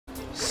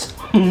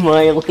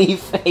Smiley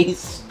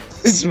face.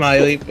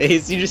 Smiley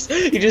face. You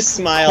just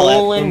smile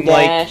Colon at them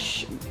like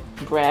dash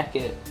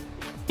bracket.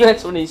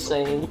 That's what he's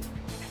saying.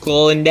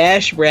 colon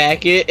dash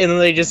bracket, and then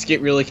they just get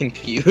really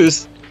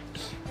confused.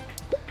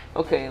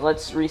 Okay,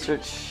 let's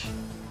research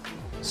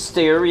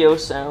stereo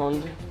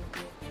sound.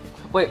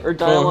 Wait, or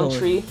dialogue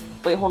tree.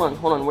 Wait, hold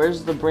on.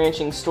 Where's the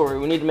branching story?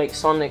 We need to make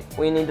Sonic.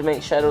 We need to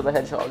make Shadow the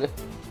Hedgehog.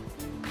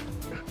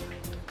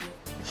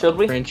 Should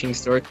we? Branching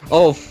story.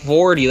 Oh,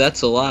 40.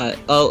 That's a lot.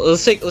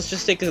 Let's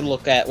just take a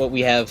look at what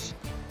we have.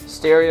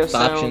 Stereo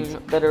sound, Options.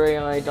 better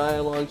AI,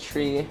 dialogue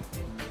tree,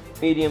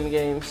 medium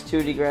games,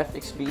 2D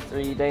graphics,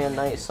 V3, day and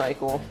night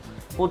cycle.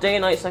 Well, day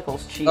and night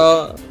cycle's cheap.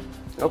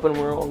 Open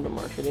world,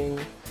 marketing.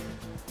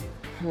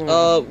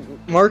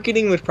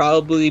 Marketing would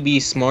probably be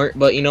smart,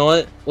 but you know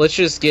what? Let's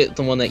just get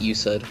the one that you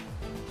said.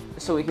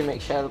 So we can make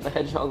Shadow the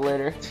Hedgehog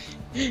later.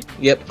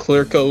 Yep,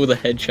 Clerko the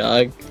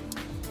Hedgehog.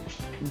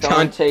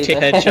 Dante the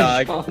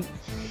Hedgehog.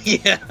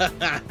 Yeah.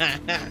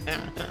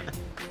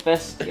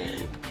 Best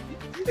game.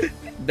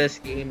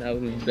 Best game out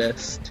of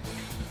best.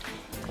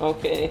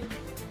 Okay.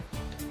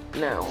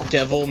 Now.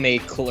 Devil May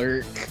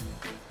Clerk.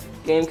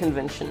 Game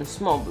convention,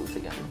 small booth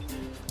again.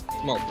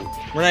 Small booth.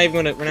 We're not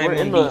even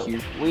gonna be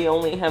here. We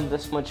only have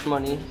this much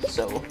money,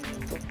 so.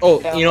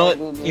 Oh, you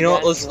know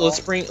what?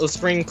 Let's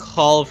bring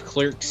Call of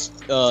Clerks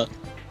to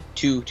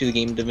the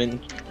game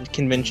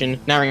convention.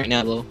 Not right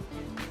now though.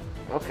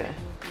 Okay.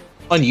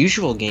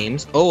 Unusual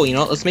games. Oh, you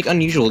know what? Let's make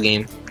unusual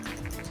game.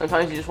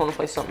 Sometimes you just want to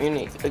play something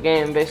unique. A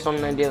game based on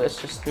an idea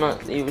that's just not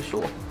the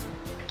usual.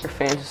 Or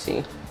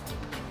fantasy.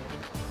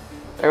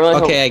 I really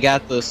hope... I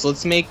got this.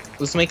 Let's make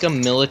a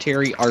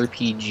military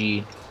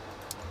RPG.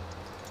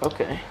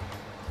 Okay.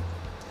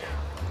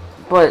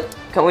 But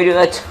can we do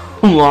that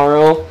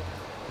tomorrow?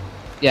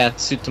 Yeah,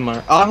 suit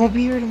tomorrow. Oh, I won't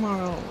be here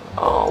tomorrow.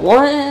 Oh,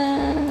 what?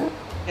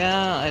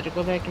 Yeah, I had to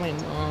go back to my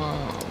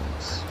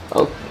mom's.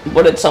 Oh,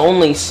 but it's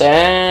only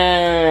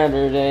Saturday.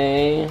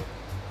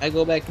 I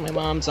go back to my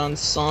mom's on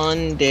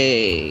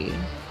Sunday.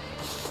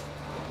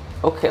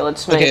 Okay,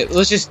 let's make... Okay,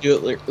 let's just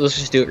do it. Let's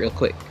just do it real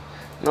quick.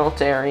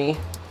 Military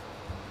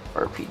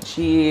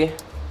RPG.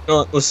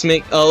 No, let's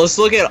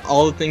look at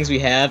all the things we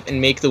have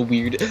and make the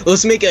weird.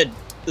 Let's make a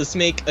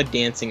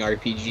dancing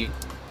RPG.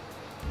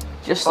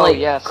 Just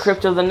like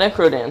Crypto the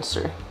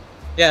Necrodancer.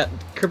 Yeah,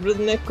 Crypto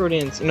the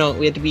Necrodancer. No,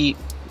 we had to be.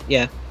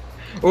 Yeah.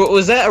 Or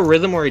was that a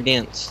rhythm or a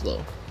dance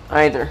though?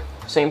 Either.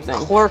 Same thing.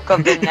 Clerk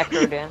of the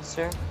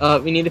Necrodancer.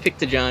 We need to pick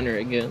the genre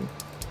again.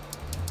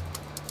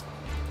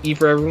 E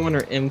for everyone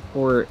or M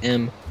for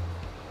M?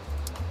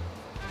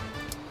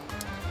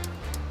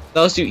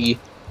 No, let's do E.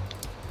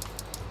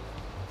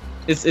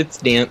 It's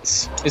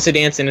dance. It's a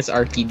dance and it's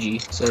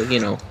RPG, so you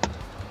know.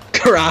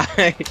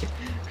 Cry.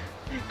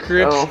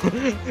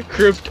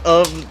 Crypt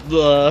of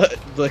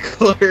the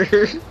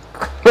Clerk.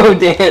 Oh,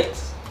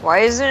 dance. Why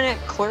isn't it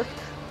Clerk?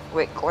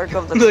 Wait, Clerk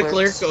of the The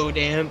Clerks? Clerko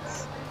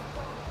dance.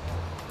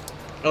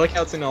 I like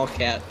how it's in all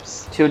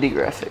caps. 2D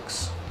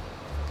graphics.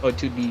 Oh,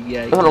 2D,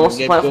 yeah. Hold on, what's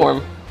the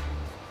platform?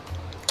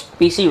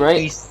 PC,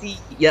 right? PC,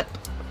 yep.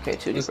 Okay,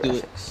 2D Let's do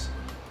it. graphics.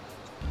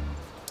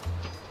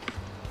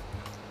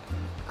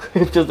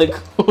 Crypt of the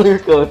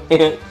Clerko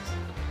dance.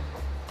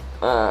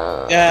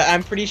 Yeah,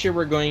 I'm pretty sure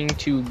we're going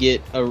to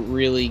get a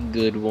really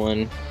good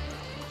one.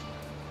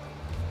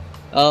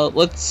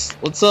 Let's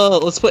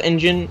put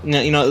engine.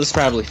 No, you know, this is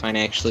probably fine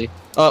actually.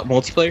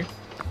 Multiplayer?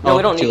 No,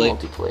 we don't need late.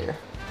 multiplayer.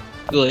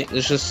 Too late.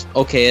 Let's just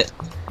it.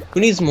 Who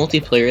needs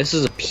multiplayer? This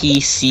is a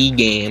PC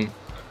game.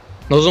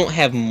 Those don't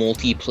have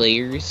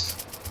multiplayers.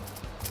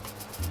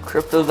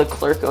 Crypto the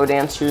Clerko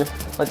Dancer.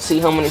 Let's see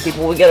how many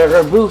people we get at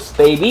our booth,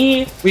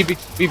 baby. We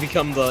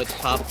become the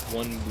top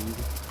one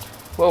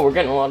booth. Well, we're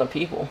getting a lot of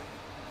people.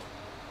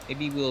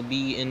 Maybe we'll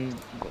be in.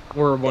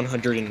 We're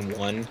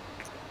 101.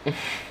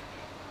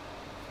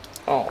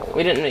 Oh,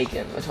 we didn't make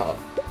it in the top.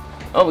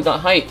 Oh, we got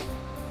hype.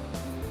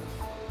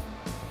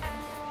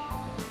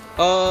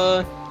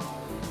 No,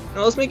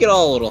 let's make it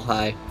all a little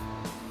high.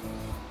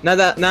 Not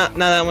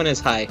that one is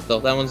high though.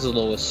 That one's the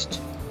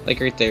lowest. Like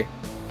right there.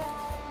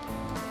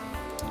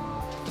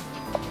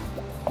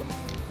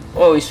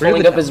 Oh, he's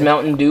filling up his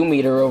Mountain Dew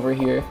meter over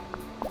here.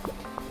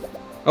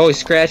 Oh, he's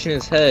scratching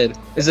his head.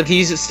 As if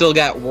he's still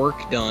got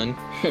work done.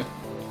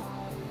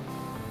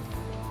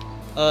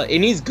 It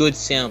needs good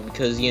sound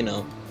because, you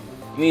know.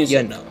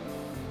 Music. You know.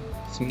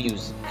 It's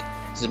music.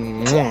 It's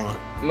mwah.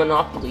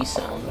 Monopoly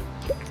sound.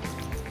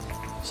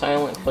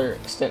 Silent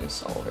Clerks didn't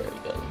sell very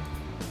good.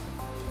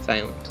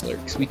 Silent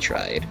Clerks. We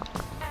tried.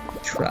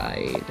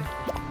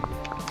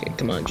 Okay,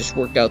 come on. Just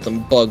work out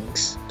them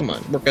bugs. Come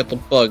on, work out the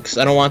bugs.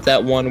 I don't want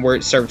that one where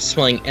it starts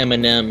spelling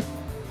Eminem.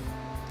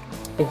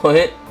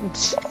 What?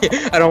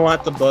 I don't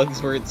want the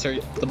bugs where it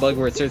starts. The bug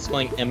where it starts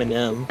spelling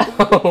Eminem.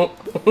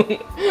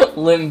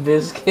 Limp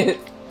Bizkit.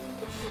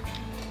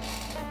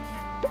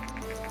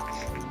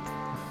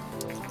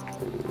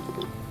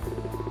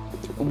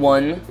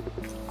 One.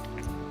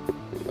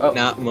 Oh.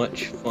 Not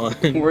much fun.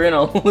 We're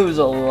gonna lose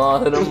a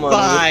lot of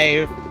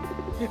money. 5.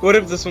 What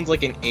if this one's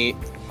like an 8?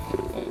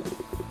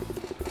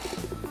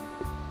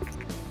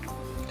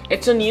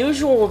 It's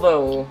unusual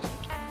though.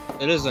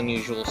 It is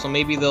unusual, so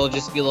maybe they'll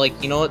just be like,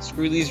 you know what,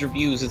 screw these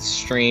reviews, it's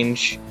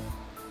strange.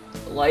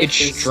 Life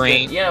It's is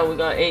strange. Yeah, we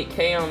got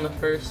 8K on the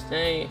first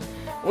day.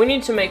 We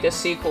need to make a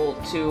sequel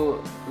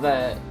to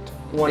that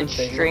one It's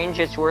thing. strange,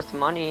 it's worth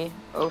money.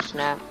 Oh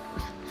snap.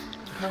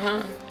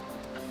 Uh-huh.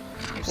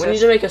 We need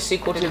to make a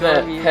sequel to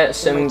that pet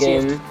sim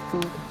game.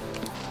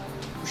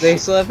 They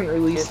still haven't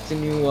released a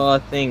new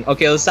thing.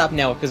 Okay, let's stop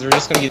now, because we're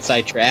just gonna get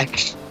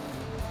sidetracked.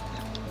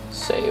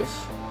 Save.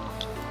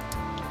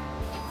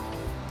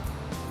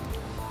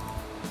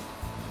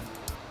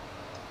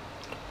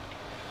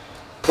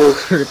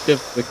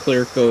 The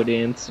clear code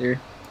answer.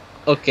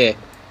 Okay.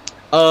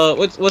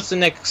 What's the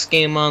next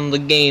game on the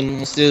game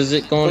list? Is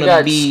it going We to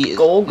got be? Is it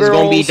Skullgirls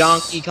going to be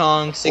Donkey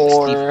Kong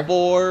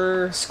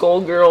 64?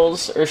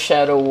 Skullgirls or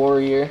Shadow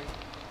Warrior?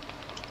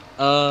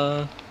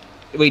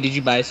 Wait, did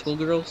you buy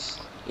Skullgirls?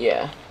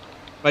 Yeah.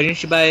 Why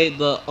didn't you buy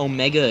the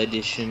Omega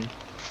Edition?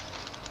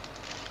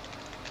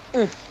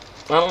 I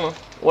don't know.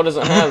 What does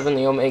it have in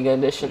the Omega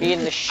Edition?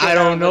 Beating the shit I out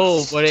don't of know,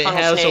 the but it tunnel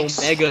has snakes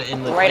Omega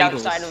in the right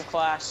titles. outside of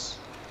class.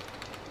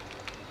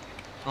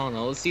 I don't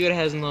know. Let's see what it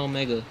has in the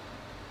Omega.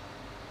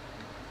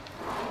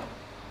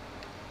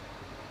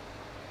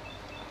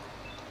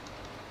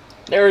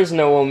 There is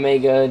no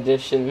Omega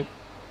Edition.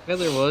 Yeah,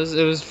 there was.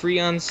 It was free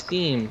on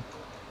Steam.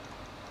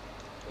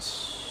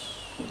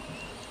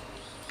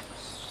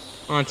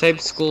 Type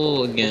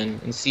Skull again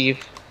and see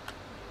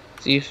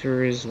if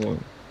there is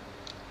one.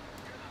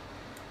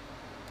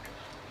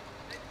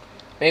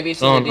 Maybe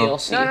it's in Oh, the no.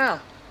 DLC. No.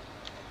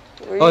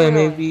 Where Oh, you yeah,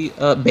 going? maybe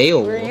Where are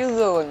Beowulf. you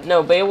going?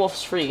 No,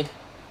 Beowulf's free.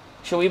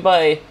 Should we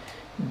buy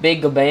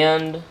Big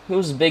Band?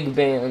 Who's Big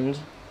Band?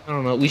 I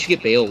don't know. We should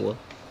get Beowulf.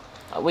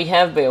 We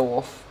have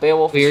Beowulf.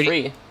 Beowulf We is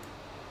already- free.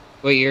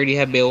 Wait, you already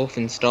have Beowulf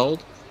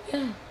installed?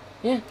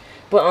 Yeah.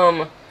 But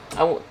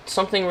I want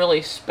something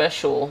really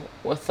special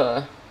with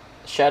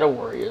Shadow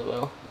Warrior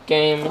though.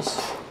 Games.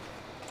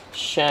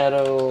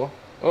 Shadow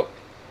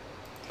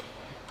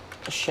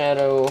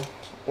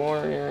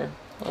Warrior.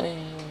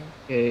 Play.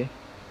 Okay.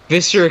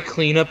 Viscera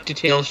Cleanup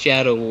Detail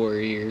Shadow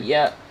Warrior.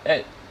 Yeah,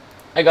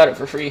 I got it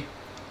for free.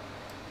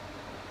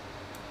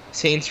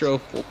 Saints Row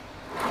 4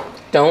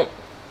 Don't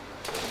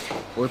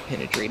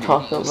penetrated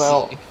talk DLC.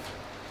 about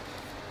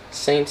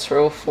Saints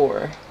Row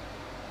 4.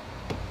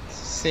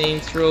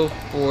 Saints Row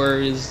 4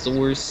 is the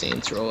worst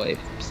Saints Row I've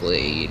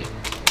played.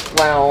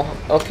 Wow.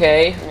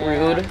 Okay.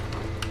 Rude.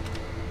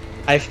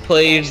 I've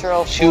played Saints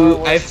Row 4 two.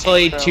 was I've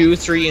played Saints Row. 2,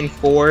 3, and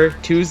 4.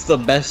 2's the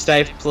best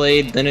I've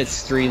played. Then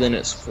it's 3. Then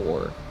it's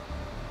 4.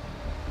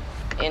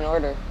 In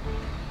order.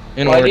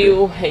 In Why order. do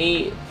you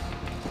hate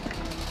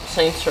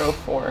Saints Row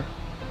 4?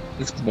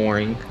 It's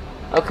boring.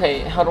 Okay.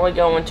 How do I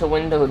go into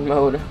windowed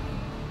mode?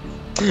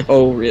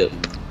 Oh rip.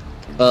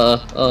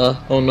 Oh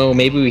no.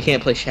 Maybe we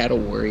can't play Shadow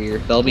Warrior.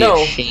 That'll be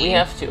No, a shame. we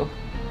have to.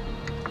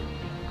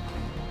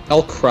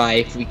 I'll cry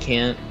if we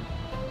can't.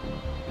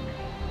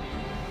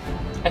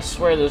 I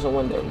swear there's a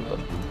windowed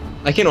mode.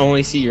 I can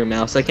only see your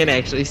mouse. I can't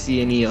actually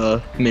see any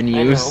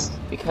menus. I know,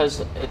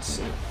 because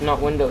it's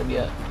not windowed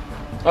yet.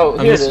 Oh,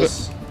 I'm here it just-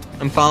 is.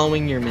 I'm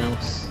following your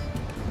mouse.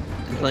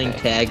 I'm playing Okay.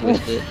 tag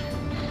with it.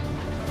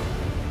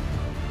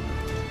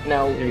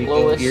 Now, There you go,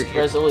 lowest you're-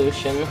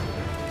 resolution.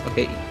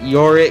 Okay,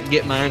 Yorick,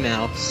 get my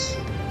mouse.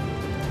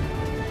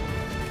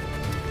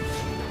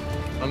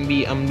 I'm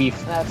gonna be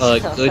That's a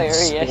good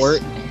hilarious.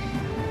 sport.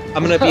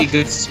 I'm gonna be a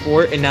good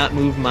sport and not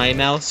move my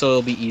mouse, so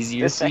it'll be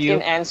easier The for second you.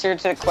 answer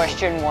to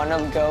question 1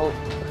 of GOAT.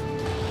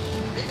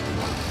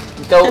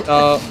 Goat.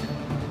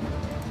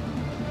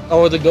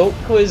 Oh, the goat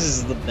quiz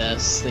is the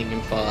best thing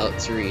in Fallout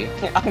 3.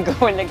 I'm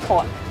going to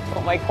put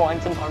my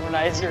quantum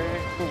harmonizer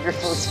in your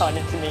photon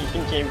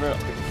intonation chamber.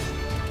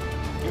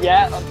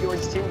 Yeah, up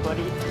yours too,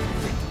 buddy.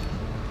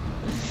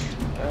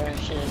 Oh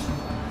shit.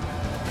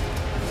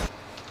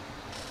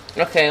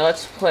 Okay,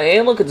 let's play.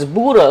 Hey, look, it's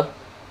Buddha.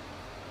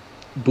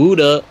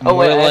 Buddha, Oh more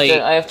wait,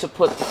 like. I have to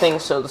put the thing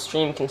so the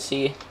stream can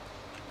see.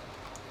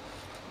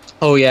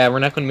 Oh yeah, we're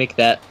not gonna make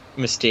that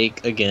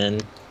mistake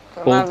again.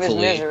 Come out of his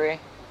Hopefully. misery.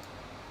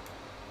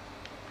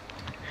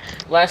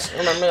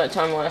 Remember that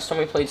time last time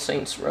we played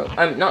Saints Row?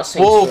 Not Saints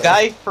Whoa, Row.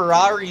 Guy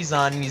Ferrari's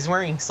on. He's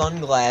wearing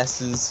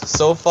sunglasses.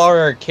 So far,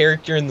 our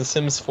character in The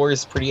Sims 4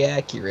 is pretty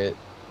accurate.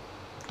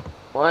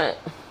 What?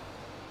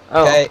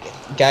 Oh,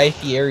 Guy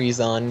Fieri's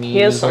on. he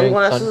has He's wearing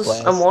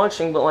sunglasses. I'm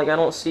watching, but like I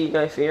don't see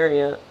Guy Fieri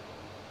yet.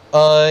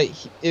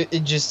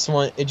 It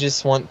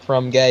just went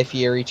from Guy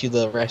Fieri to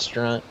the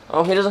restaurant.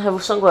 Oh, he doesn't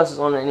have sunglasses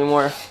on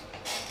anymore.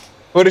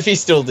 What if he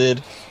still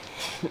did?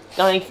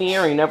 Guy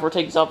Fieri never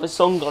takes off his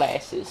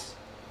sunglasses.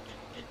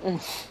 Hold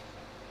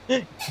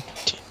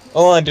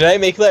on, did I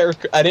make that?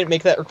 I didn't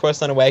make that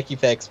request on a Wacky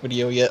Facts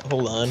video yet.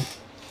 Hold on.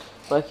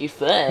 Wacky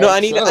facts. No, I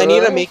need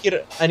to make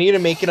it. I need to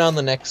make it on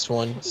the next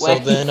one. So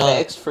Wacky then,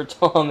 facts for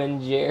Tom and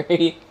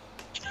Jerry.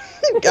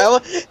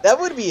 that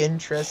would be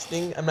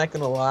interesting. I'm not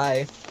gonna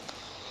lie.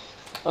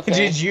 Okay.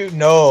 Did you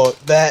know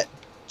that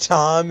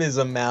Tom is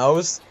a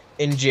mouse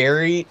and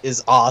Jerry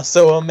is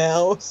also a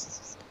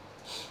mouse?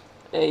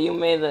 Hey, you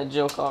made that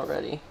joke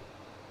already.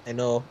 I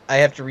know. I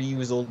have to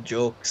reuse old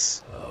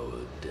jokes.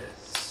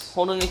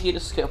 Hold on the key to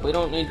skip. We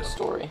don't need the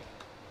story.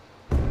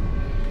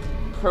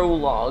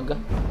 Prologue.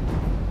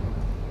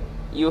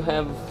 You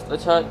have the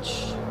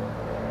touch.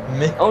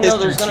 Oh no,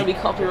 there's gonna be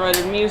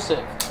copyrighted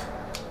music.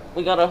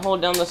 We gotta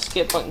hold down the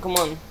skip button. Come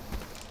on.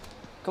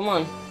 Come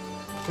on.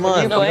 Come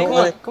on. No, come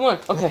on. Come on.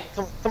 Okay.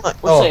 Come on.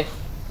 We're safe.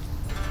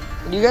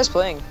 What are you guys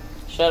playing?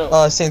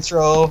 Shadow. Saints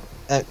Row.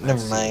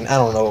 Never mind. I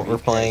don't know what we're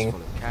playing.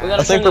 We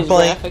gotta I think turn we're these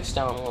playing- graphics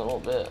down a little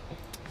bit.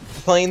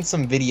 We're playing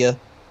some video.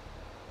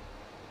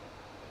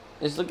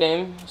 Is the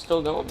game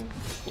still going?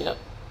 Yep.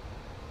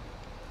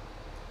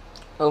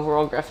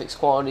 Overall graphics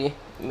quality,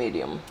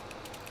 medium.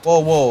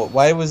 Whoa.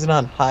 Why was it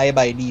on high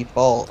by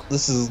default?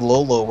 This is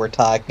Lolo we're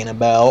talking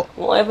about.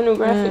 Well, I have a new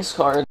graphics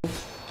card.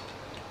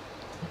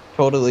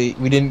 Totally.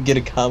 We didn't get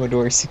a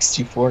Commodore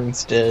 64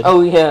 instead.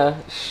 Oh yeah.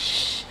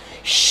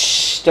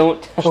 Shh.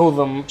 Don't tell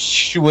them.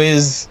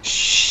 Schwiz.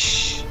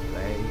 Shh.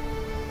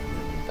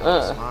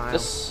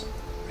 This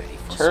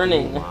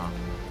turning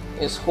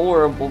is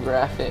horrible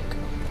graphic.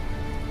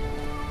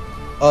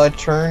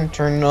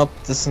 Turn up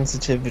the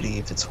sensitivity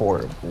if it's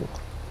horrible.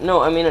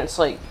 No, I mean it's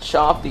like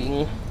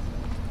chopping.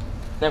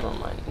 Never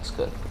mind, it's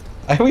good.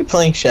 Why are we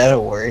playing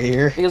Shadow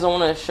Warrior? Because I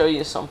want to show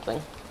you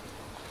something.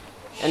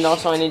 And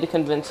also I need to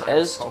convince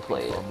Ez to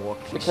play it.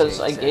 Because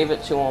I gave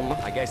it to him.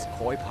 I guess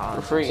koi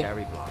pond For free.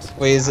 cherry blossom.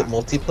 Wait, is it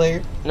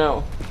multiplayer?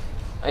 No.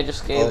 I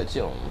just gave it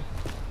to him.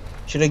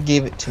 Should have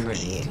gave it to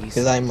me,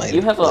 because I might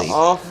You have an played.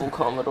 awful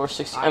Commodore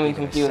 60. I mean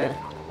computer.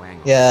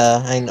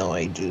 Yeah, I know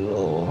I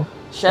do.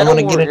 Shadow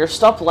gonna get Warrior,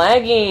 stop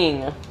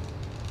lagging!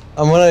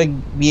 I'm gonna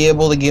be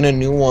able to get a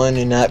new one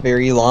in not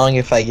very long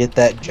if I get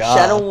that job.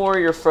 Shadow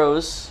Warrior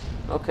froze.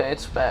 Okay,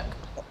 it's back.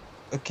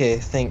 Okay,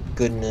 thank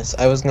goodness.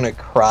 I was gonna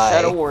cry.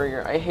 Shadow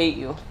Warrior, I hate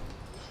you.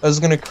 I was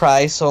gonna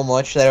cry so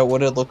much that it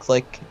would have looked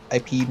like I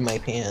peed my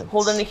pants.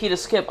 Hold any key to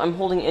skip. I'm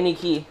holding any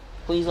key.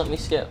 Please let me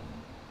skip.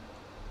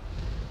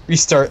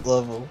 Restart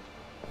level.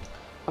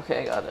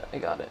 Okay, I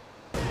got it.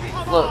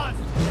 Look.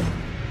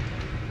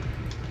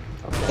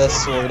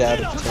 Best sword out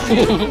of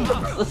 10.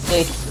 The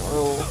Saints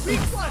Row.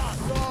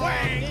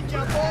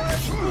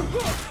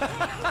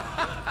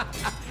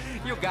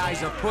 You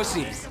guys are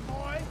pussies.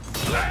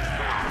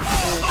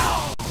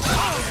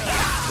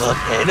 The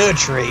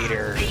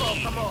Penetrator.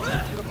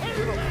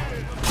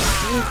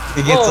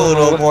 It gets a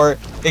little more.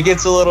 It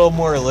gets a little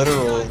more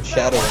literal in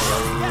Shadow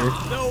Warrior.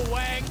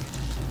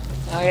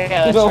 Oh yeah,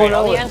 that's No, right. no,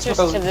 All the it's answers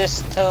froze.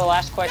 to the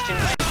last question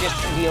are just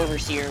the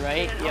Overseer,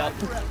 right? Yep.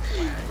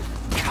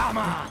 Come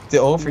on. The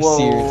Overseer.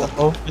 Whoa. The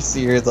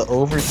Overseer. The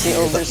Overseer. The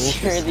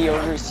Overseer, the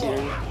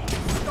Overseer.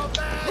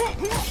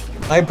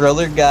 My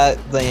brother got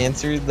the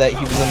answer that he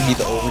was gonna be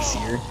the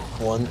Overseer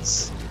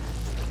once.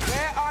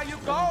 Where are you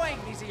going,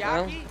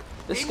 Mizuyaki?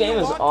 This In game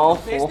your is own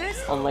awful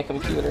business? on my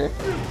computer.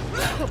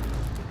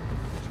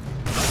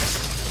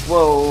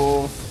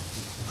 Whoa.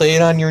 Play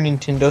it on your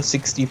Nintendo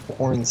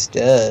 64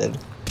 instead.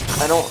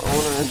 I don't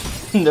own a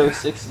Nintendo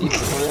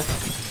 64.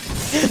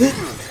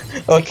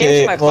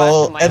 Okay, my class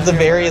well, with my at the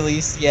very underwear.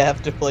 least, you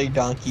have to play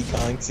Donkey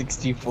Kong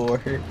 64.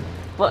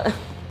 But,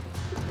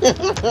 dude,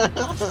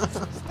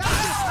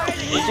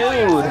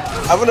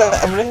 I'm gonna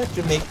have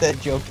to make that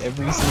joke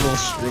every single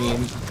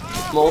stream.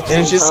 multiple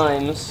It's just-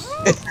 times.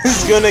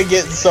 It's gonna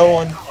get so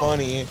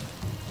unfunny.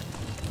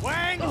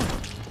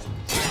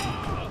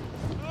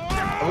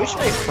 I wish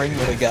my friend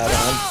would have got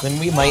on. Then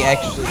we might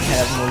actually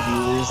have more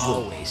viewers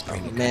Always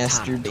bring a of good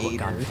time to a Masturbator.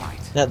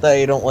 gunfight. Not that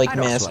I don't like I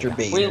don't sweat.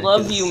 Masturbator. We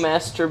love 'cause- you,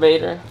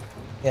 Masturbator.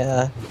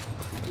 Yeah,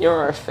 You're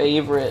our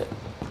favorite.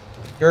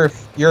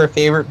 you're a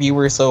favorite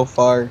viewer so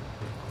far.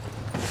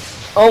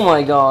 Oh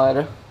my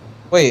god.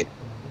 Wait,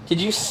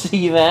 Did you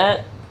see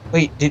that?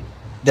 did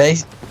I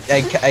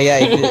yeah,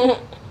 I did.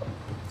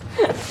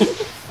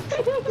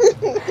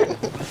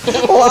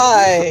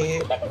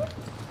 Why?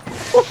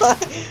 Why?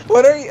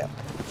 What are you?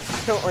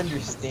 I don't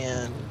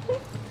understand.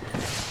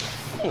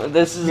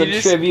 This is You a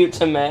just- tribute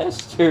to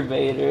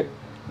Masturbator.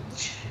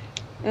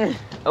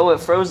 Oh, it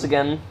froze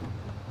again.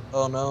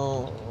 Oh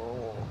no.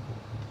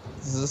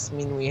 Does this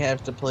mean we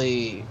have to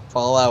play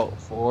Fallout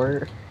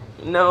 4?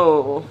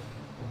 No.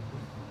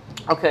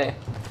 Okay.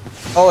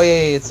 Oh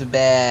yeah, it's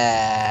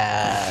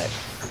bad.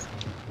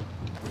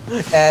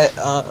 Let's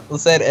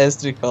add Ez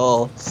to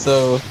call.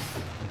 So,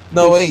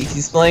 no wait,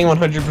 he's playing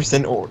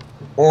 100%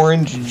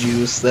 orange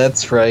juice.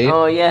 That's right.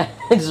 Oh yeah,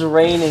 it's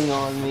raining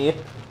on me.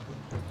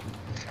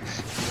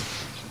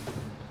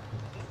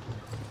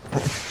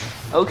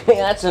 Okay,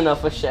 that's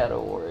enough of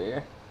Shadow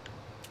Warrior.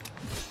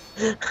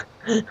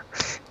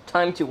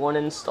 Time to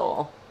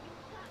uninstall.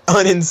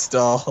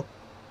 Uninstall.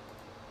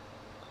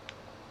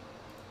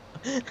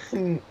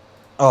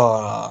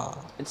 Aw.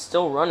 It's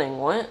still running,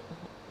 what?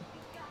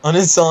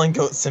 Uninstalling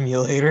Goat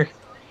Simulator.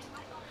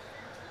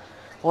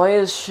 Why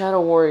is Shadow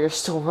Warrior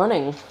still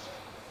running?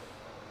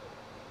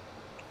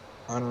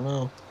 I don't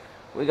know.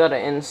 We gotta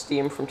end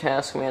Steam from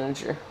Task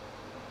Manager.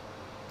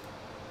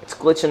 It's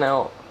glitching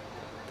out.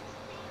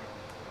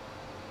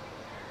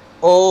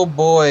 Oh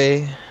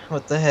boy.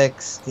 What the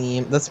heck,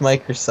 Steam? That's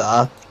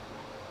Microsoft.